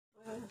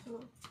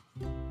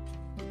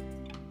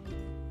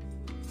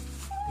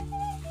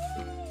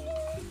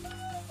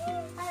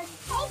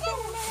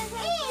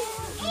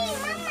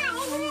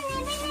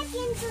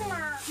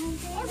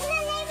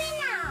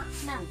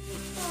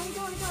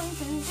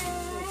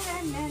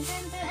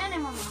এনে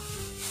মামা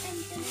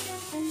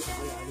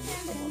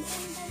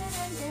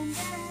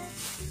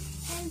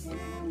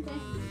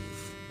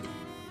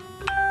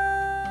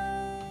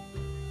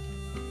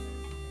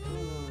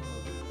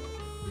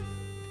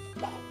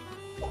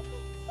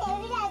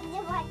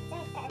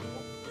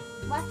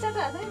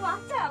বাচ্চাটা তুমি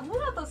বাচ্চা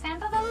বুড়ো তো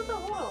স্যান্টা দাদু তো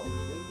বুড়ো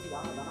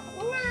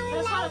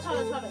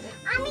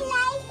আমি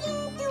লাই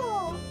কিন্তু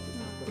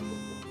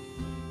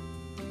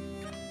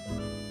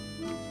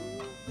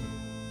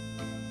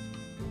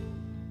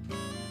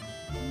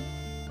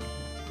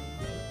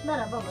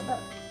দাঁড়া বাবা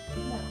দাঁড়া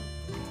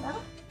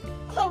দাঁড়া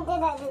খেলতে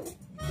দাদু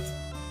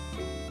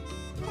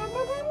দাদু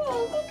তুমি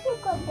এইটা কি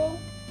করবে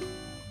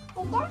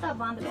এটা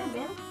বাঁধবে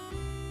বেল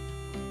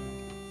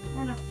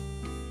না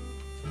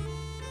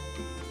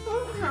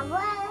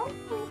বাবা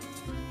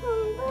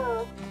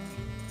সুন্দর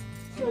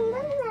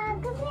সুন্দর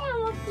লাগবে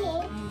আমাকে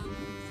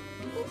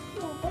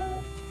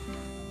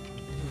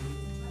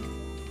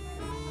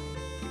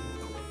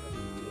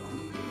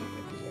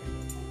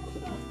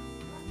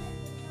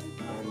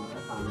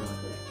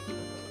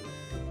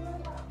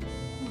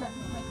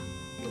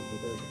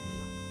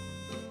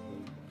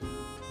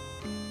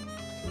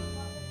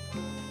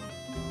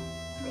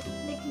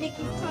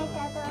দেখি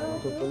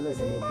তো করলে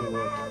বলছিল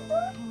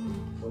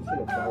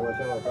 4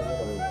 বছর অপেক্ষা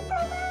করে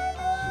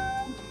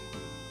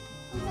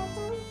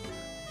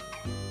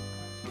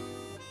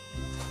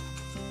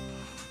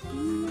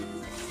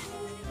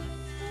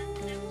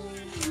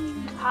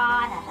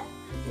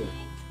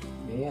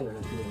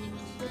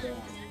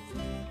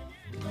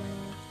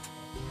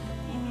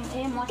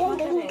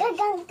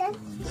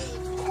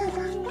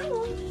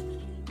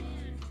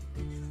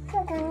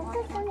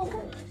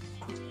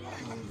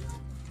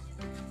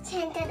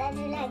Santa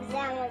দাদু লাগছে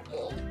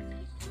আমাকে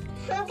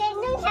আমাকে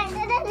একদম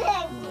Santa দাদু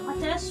লাগছে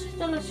আচ্ছা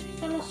চলো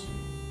চলো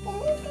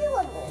কি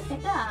করবে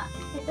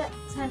এটা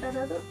Santa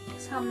দাদু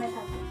সামনে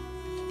থাকে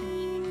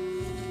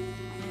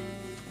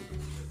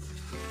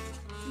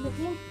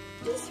দেখি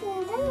কি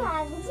সুন্দর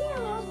লাগছে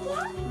আমাকে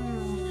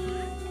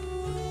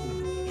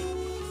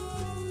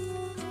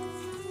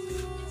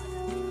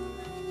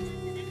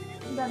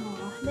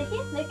দাঁড়াও দেখি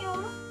দেখি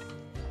মামা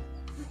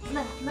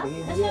না না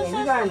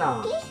এদিকে আয় না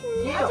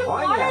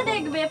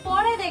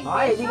পরে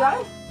দেখবে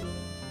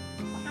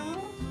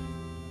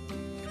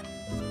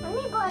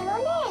আমি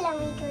বললে এলাম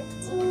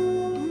করছি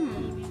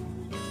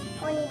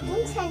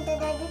অনেকদিন শান্তা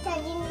দাদু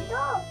চাজিনি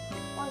তো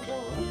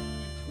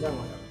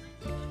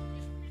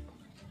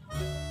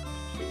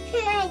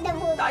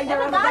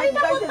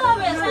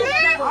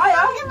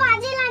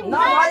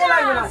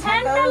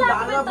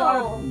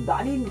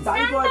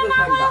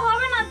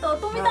হবে না তো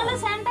তুমি তাহলে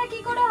স্যান্টা কি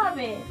করে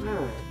হবে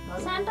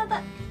স্যান্টা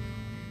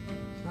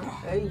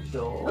এই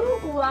তো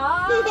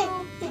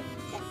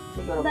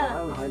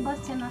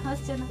হচ্ছে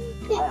না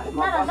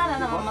দাঁড়া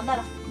না মামা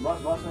দাঁড়া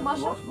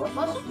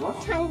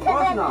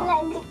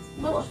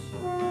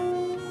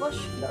বস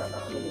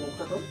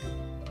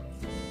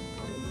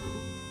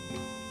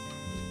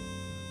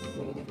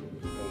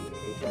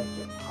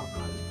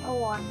ও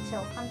আচ্ছা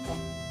ওখানটা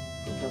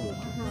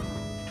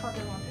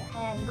ঠোঁটের মধ্যে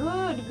হ্যাঁ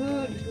গুড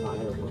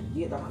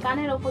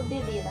কানের উপর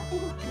দিয়ে দাও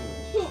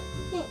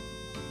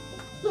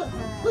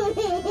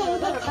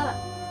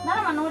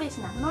দাঁড়া মা নড়িস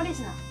না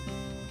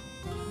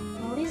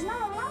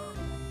মামা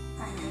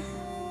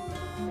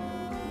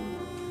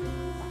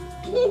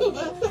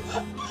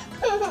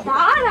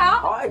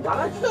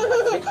দাঁড়া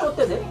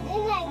করতে দে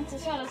আচ্ছা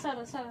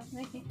সরো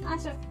দেখি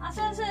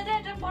আসো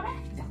এটা পরে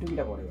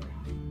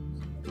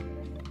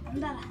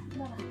দাঁড়া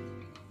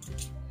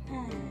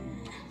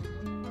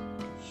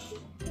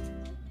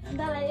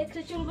দাঁড়া একটু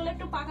চুলগুলো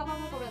একটু পাকা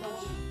করে দাও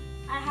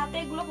আর হাতে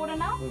এগুলো পরে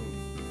নাও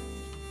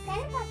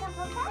কেন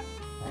পাকা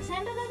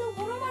স্যান্টা দাদু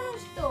বুড়ো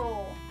মানুষ তো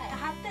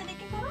হাতটা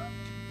দেখে করো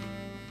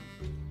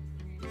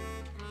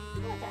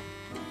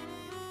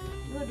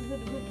গুড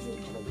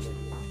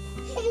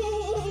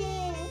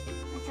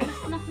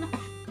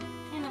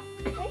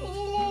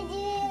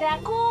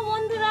দেখো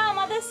বন্ধুরা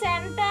আমাদের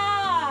স্যান্টা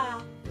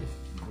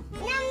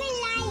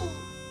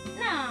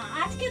না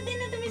আজকের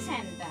দিনে তুমি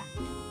স্যান্টা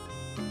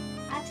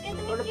আজকে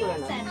তুমি কি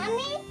স্যান্টা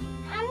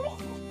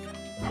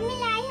আমি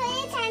লাই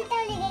হয়ে স্যান্টা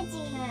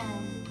লেগেছি হ্যাঁ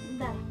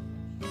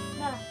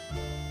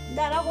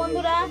দাঁড়া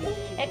বন্ধুরা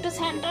একটু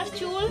স্যান্টার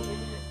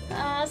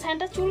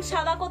চুল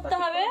সাদা করতে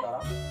হবে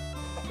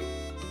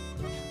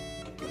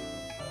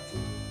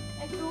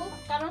একটু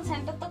কারণ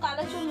স্যান্টার তো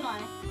কালো চুল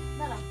নয়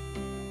দাঁড়া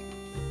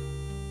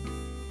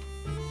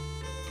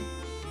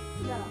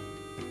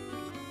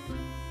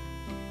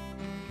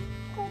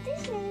কত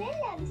সুন্দর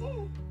লাগছে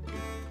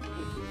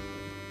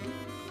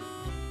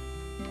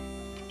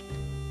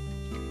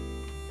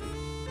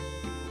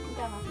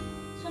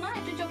শোনা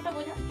একটু চোখটা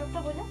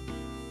বোঝা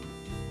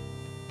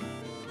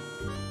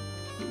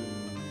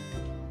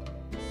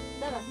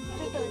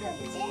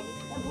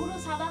ভুরু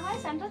সাদা হয়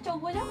স্যান্টা চোখ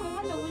বোঝা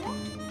মামা চোখ বোঝা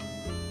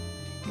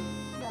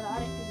দাঁড়া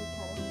আরেকটু দিতে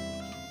হবে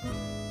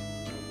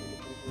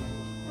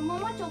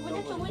মামা চোখ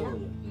বোঝা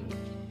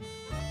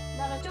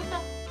দাঁড়া চোখটা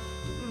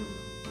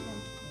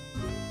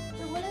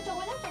বোঝা চোখ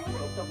বোঝা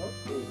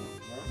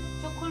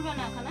চোখ খুলবে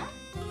না এখন।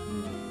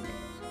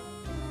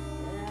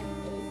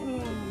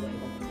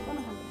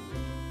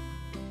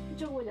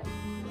 চোখ বোঝা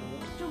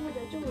চোখ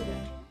বোঝা চোখ বোঝা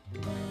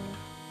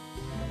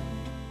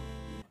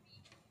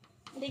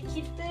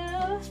দেখি তো।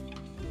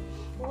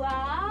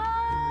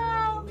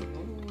 ওয়াও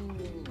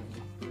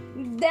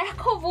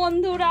দেখো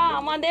বন্ধুরা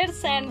আমাদের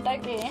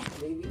স্যান্টাকে,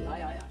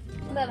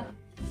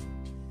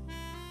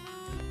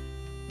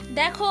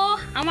 দেখো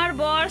আমার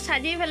বর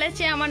সাজিয়ে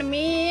ফেলেছে আমার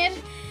মেয়ের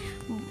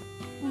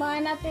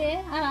বায়নাতে।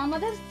 আর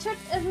আমাদের ছোট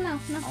না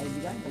না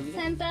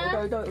স্যান্টা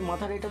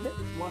মাথাটা এটাতে,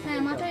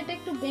 হ্যাঁ মাথা এটা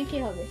একটু বেঁকে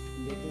হবে,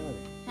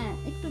 হ্যাঁ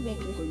একটু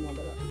বেঁকে।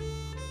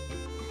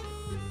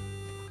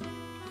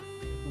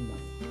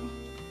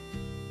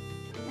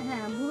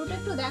 হ্যাঁ ভুরুটা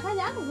একটু দেখা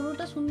যাক,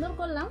 ভুরুটা সুন্দর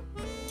করলাম।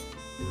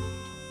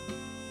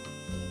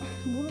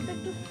 ভুরুটা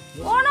একটু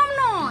ওরম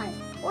নয়,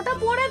 ওটা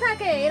পড়ে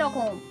থাকে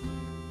এরকম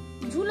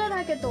ঝুলে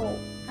থাকে তো।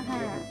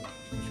 হ্যাঁ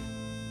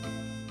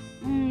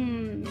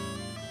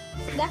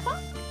দেখো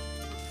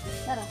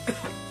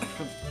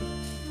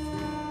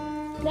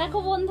দেখো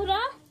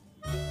বন্ধুরা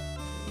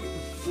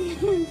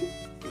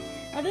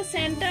ওটা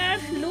সেন্টার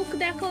লুক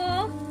দেখো।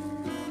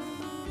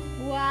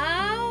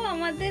 ওয়াও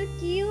আমাদের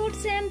cute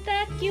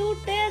centre,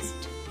 cutest.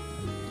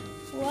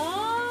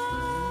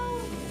 Wow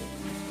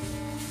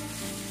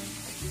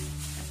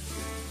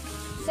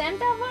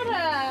centre আবার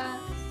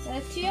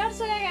চিয়ার্স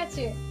হয়ে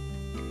গেছে,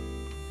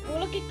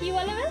 ওগুলোকে কি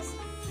বলে বেশ,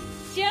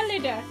 চিয়ার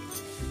লিডার।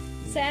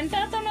 সেন্টা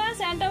তো নয়,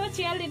 সেন্টা আবার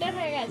চিয়ার লিডার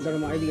হয়ে গেছে। দেখো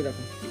মায়ের দিকে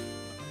দেখো।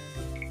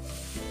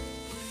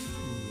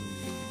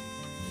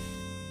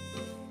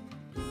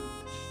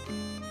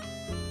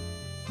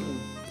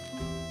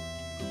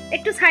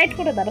 একটু সাইড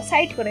করে দাও,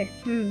 সাইড করে।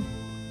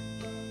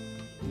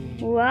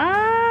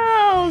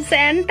 ওয়াও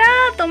সেন্টা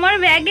তোমার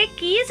ব্যাগে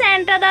কি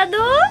সেন্টা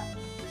দাদু?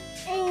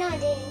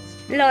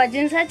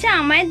 লজেন্স আছে,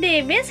 আমায়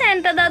দেবে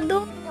সেন্টা দাদু?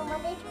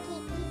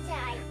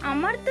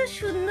 আমার তো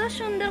সুন্দর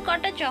সুন্দর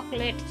কটা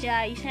চকলেট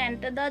চাই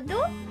সেন্টা দাদু।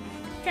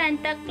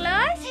 Santa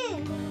Claus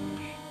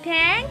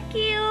thank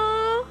you,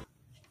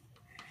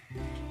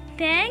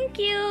 thank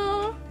you.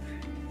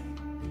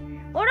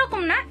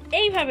 ওরকম না,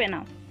 এইভাবে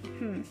নাও।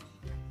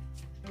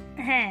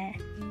 হ্যাঁ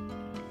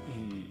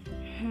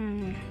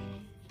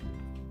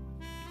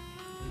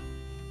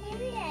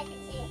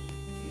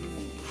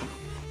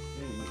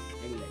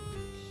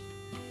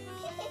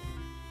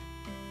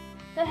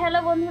তো হ্যালো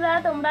বন্ধুরা,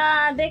 তোমরা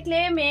দেখলে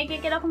মেয়েকে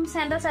কিরকম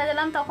স্যান্টা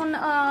সাজালাম, তখন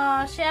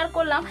শেয়ার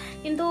করলাম,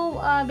 কিন্তু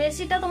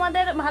বেশিটা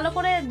তোমাদের ভালো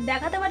করে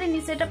দেখাতে পারিনি,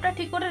 সেটআপটা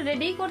ঠিক করে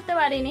রেডি করতে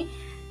পারিনি।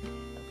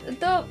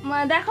 তো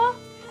দেখো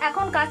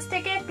এখন কাছ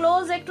থেকে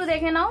ক্লোজ একটু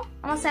দেখে নাও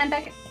আমার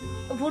স্যান্টাকে।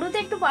 ভুরুতে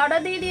একটু পাউডার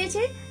দিয়ে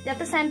দিয়েছি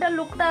যাতে স্যান্টার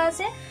লুকটা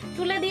আসে,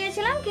 চুলে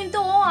দিয়েছিলাম কিন্তু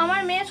ও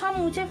আমার মেয়ে সব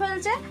মুছে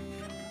ফেলছে,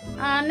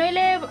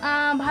 নইলে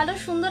ভালো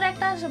সুন্দর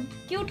একটা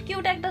কিউট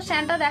কিউট একটা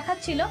স্যান্টা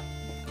দেখাচ্ছিল।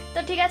 তো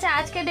ঠিক আছে,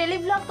 আজকে ডেলি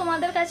ব্লগ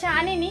তোমাদের কাছে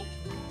আনিনি,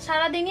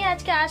 সারাদিনই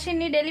আজকে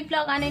আসেনি, ডেলি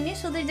ব্লগ আনিনি,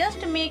 শুধু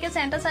জাস্ট মেয়েকে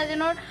স্যান্টা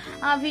সাজানোর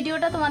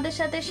ভিডিওটা তোমাদের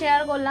সাথে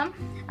শেয়ার করলাম।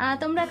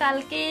 তোমরা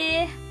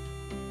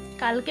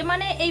কালকে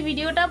মানে এই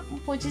ভিডিওটা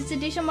 25শে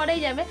ডিসেম্বরেই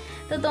যাবে,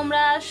 তো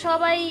তোমরা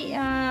সবাই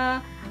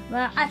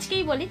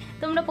আজকেই বলি,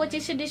 তোমরা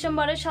 25শে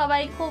ডিসেম্বরে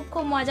সবাই খুব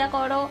খুব মজা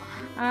করো,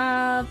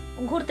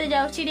 ঘুরতে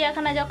যাও,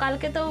 চিড়িয়াখানা যাও।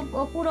 কালকে তো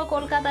পুরো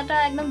কলকাতাটা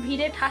একদম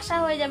ভিড়ে ঠাসা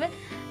হয়ে যাবে।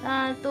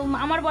 তো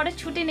আমার বরের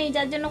ছুটি নেই,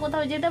 যার জন্য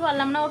কোথাও যেতে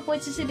পারলাম না, ওর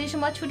 25শে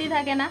ডিসেম্বর ছুটি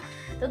থাকে না।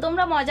 তো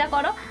তোমরা মজা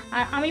করো,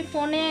 আর আমি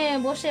ফোনে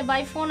বসে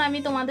বাই ফোন আমি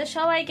তোমাদের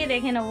সবাইকে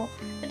দেখে নেবো।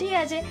 তো ঠিক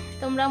আছে,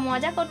 তোমরা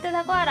মজা করতে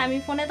থাকো আর আমি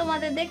ফোনে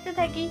তোমাদের দেখতে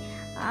থাকি।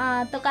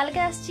 তো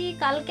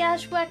কালকে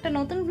আসবো একটা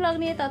নতুন ব্লগ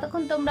নিয়ে।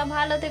 ততক্ষণ তোমরা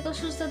ভালো থেকো,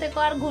 সুস্থ থেকো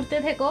আর ঘুরতে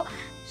থেকো।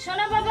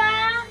 শোনো বাবা,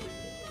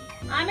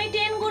 আমি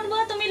 10 গুনবো,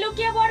 তুমি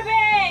লুকিয়ে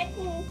পড়বে,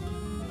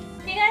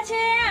 ঠিক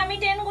আছে? আমি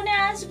 10 গুনে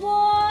আসবো,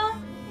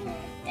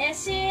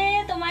 এসে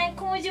তোমায়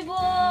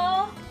খুঁজবো,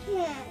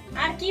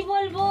 আর কি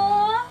বলবো?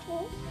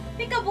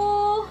 Peekaboo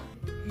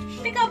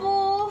peekaboo.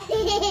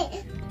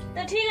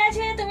 তো ঠিক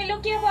আছে, তুমি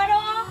লুকিয়ে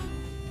পড়ো।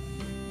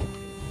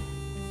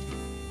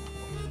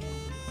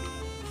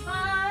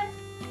 1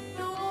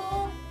 2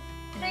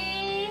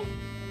 3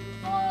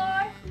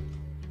 4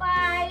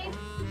 5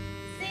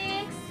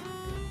 6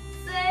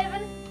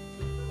 7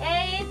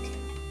 8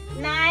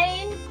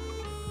 9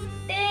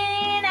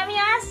 10। আমি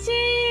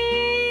আসছি।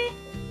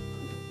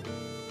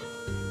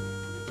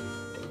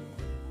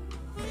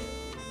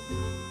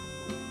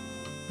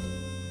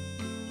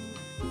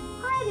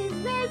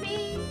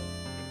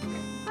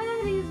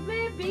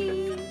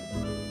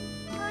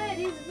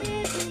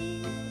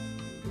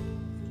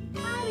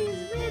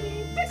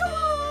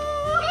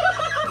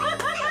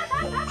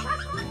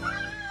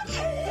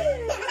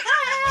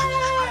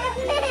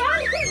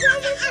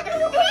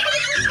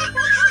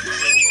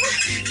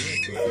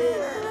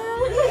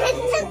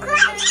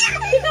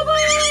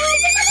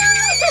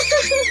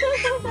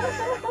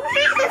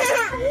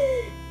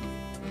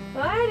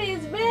 Where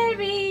is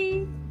baby?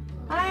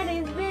 Where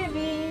is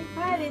baby?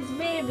 Where is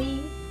baby?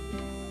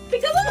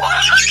 Peekaboo!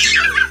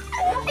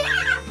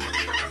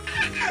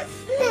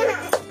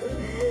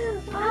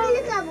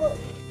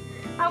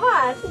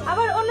 আবার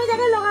আবার অন্য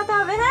জায়গায় লাগাতে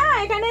হবে। হ্যাঁ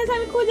এখানে এসে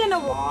আমি খুঁজে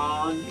নেব।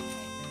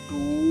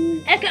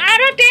 1 2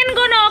 আরো 10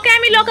 গোনো, ওকে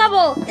আমি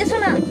লুকাবো। এসো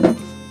না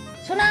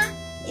শোনা,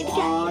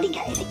 এদিকে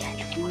এদিকে এদিকে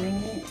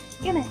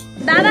কেন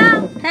দাদা।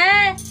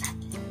 হ্যাঁ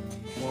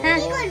হ্যাঁ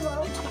কি করবো?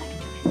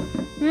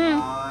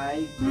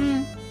 5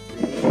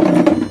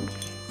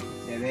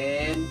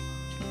 7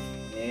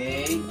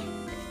 8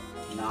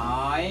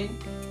 9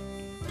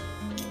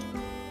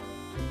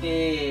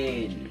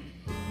 10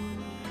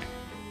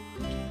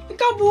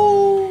 Peekaboo!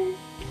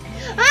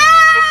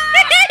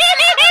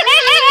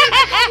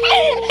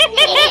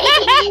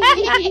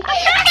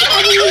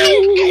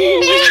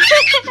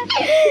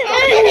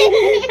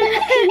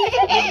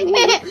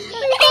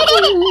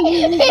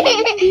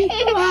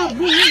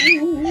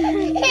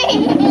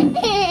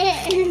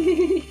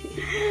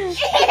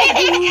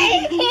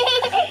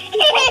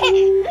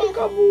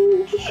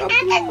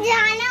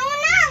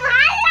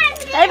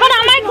 এবার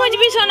আমায়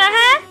খুঁজবি শোনা।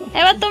 হ্যাঁ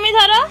এবার তুমি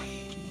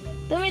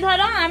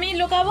ধরো আমি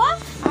লুকাবো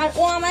আর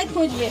ও আমায়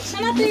খুঁজবে।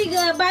 শোনা তুই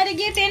বাইরে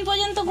গিয়ে 10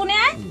 পর্যন্ত গুনে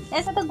আয়,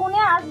 এর সাথে গুনে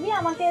আসবি,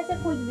 আমাকে এসে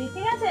খুঁজবি,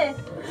 ঠিক আছে?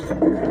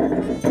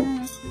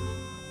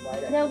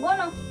 যাও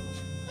গোনো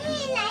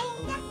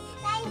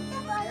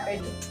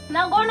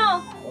না, গোনো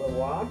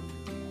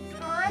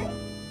 1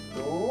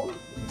 2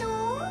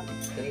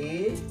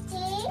 3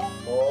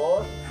 4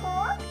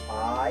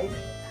 5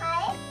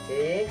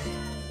 6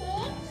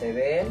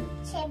 7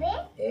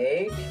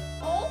 8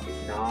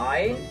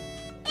 9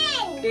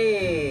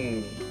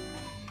 10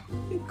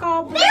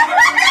 Peekaboo!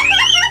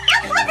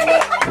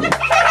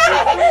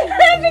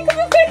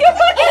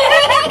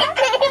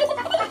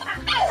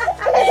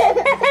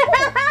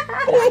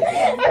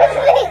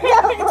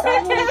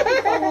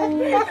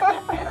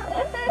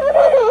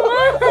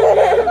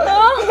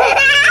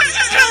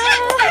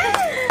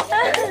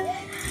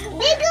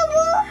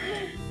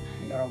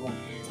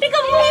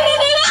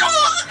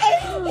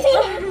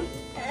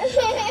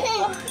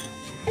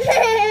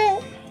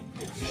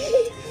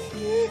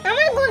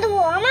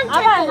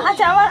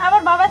 আচ্ছা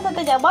আবার বাবার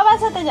সাথে যাও, বাবার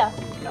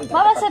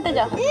সাথে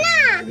যাও। না,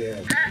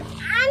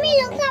 আমি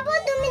লুকাবো,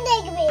 তুমি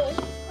দেখবে।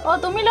 ও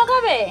তুমি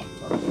লুকাবে,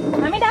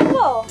 আমি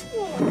ডাকবো?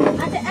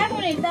 আচ্ছা 1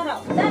 মিনিট দাঁড়াও,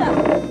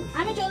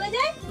 আমি চলে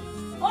যাই,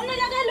 অন্য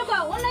জায়গায়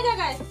লুকাও, অন্য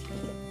জায়গায়।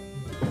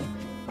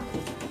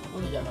 1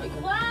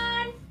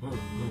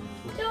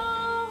 2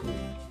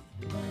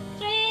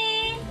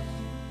 3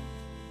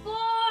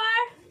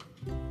 4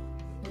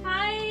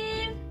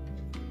 5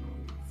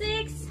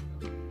 6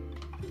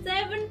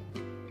 7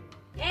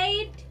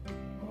 8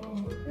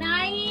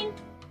 9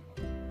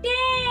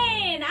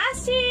 10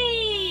 আসি।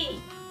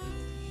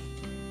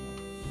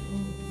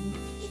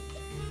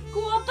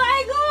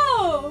 কোথায় গো?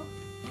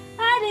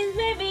 Where is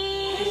baby?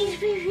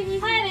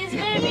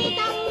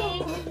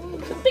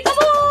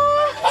 Peekaboo!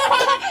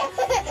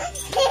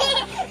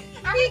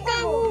 আমি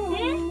করবো,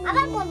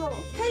 আবার করবো।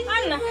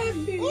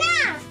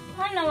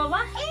 আর না বাবা,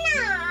 না,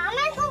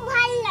 আমার খুব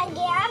ভালো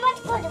লাগে, আবার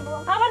করবো।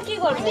 আবার কি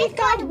করবে? আমি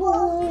করবো।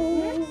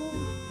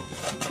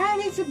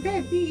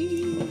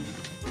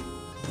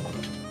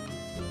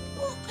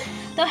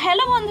 তো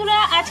হ্যালো বন্ধুরা,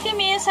 আজকে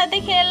মেয়ের সাথে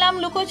খেললাম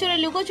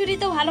লুকোচুরি।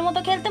 তো ভালো মতো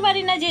খেলতে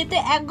পারি না, যেহেতু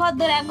এক ঘর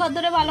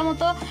ধরে ভালো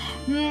মতো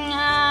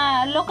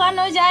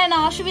লুকানো যায় না,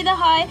 অসুবিধা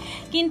হয়।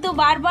 কিন্তু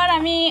বারবার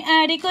আমি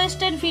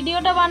রিকোয়েস্টেড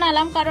ভিডিওটা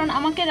বানালাম, কারণ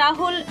আমাকে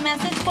রাহুল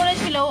মেসেজ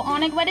করেছিল,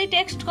 অনেকবারই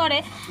টেক্সট করে,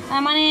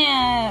 মানে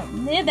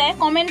দেয়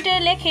কমেন্টে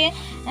লেখে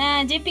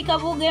যে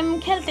পিকাবু গেম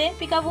খেলতে,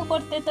 পিকাবু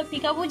করতে। তো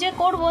পিকাবু যে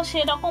করব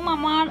সেরকম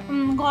আমার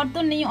ঘর তো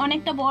নেই,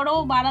 অনেকটা বড়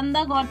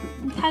বারান্দা, ঘর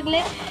থাকলে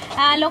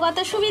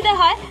লোকাতে সুবিধা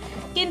হয়।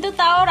 কিন্তু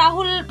তাও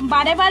রাহুল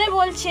বারে বারে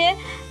বলছে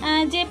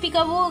যে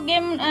পিকাবু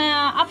গেম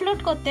আপলোড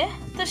করতে,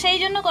 তো সেই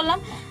জন্য করলাম।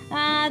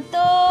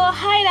 तो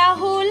हाय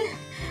राहुल,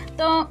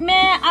 तो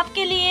मैं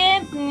आपके लिए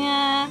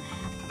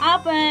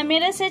आप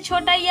मेरे से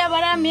छोटा या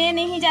बड़ा मैं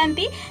नहीं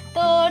जानती,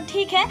 तो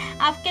ठीक है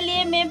आपके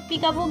लिए मैं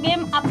पिकाबू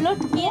गेम अपलोड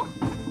किए।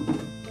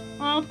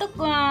 तो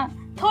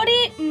थोड़ी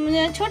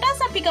छोटा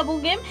सा पिकाबू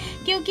गेम,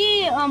 क्योंकि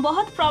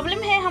बहुत प्रॉब्लम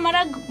है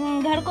हमारा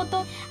घर को, तो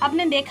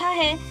आपने देखा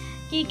है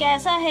कि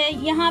कैसा है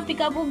यहाँ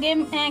पिकाबू गेम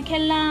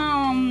खेलना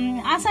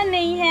आसान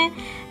नहीं है,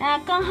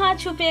 कहाँ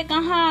छुपे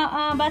कहाँ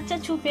बच्चा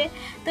छुपे।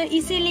 तो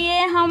इसीलिए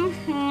हम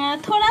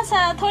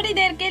थोड़ी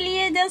देर के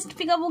लिए जस्ट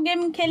पिकाबू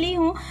गेम खेली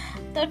हूँ।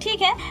 तो ठीक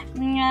है,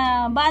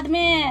 बाद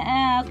में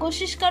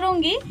कोशिश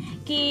करूँगी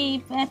कि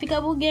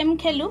पिकाबू गेम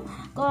खेलूँ।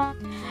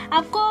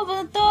 आपको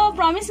तो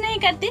प्रॉमिस नहीं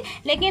करती,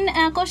 लेकिन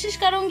कोशिश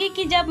करूँगी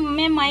कि जब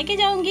मैं मायके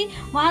जाऊँगी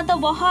वहाँ तो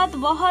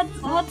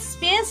बहुत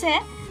स्पेस है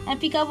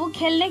पिकाबू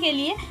खेलने के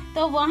लिए,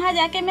 तो वहाँ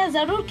जाके मैं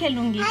ज़रूर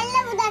खेलूँगी।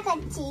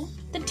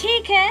 तो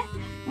ठीक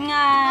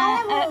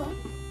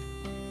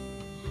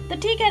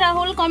है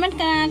राहुल, कमेंट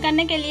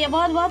करने के लिए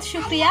बहुत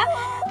शुक्रिया।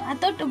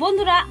 तो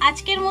বন্ধুরা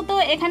আজকের মতো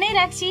এখানেই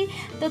রাখছি।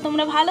 তো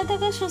তোমরা ভালো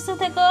থেকো, সুস্থ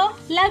থেকো,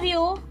 লাভ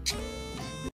ইউ।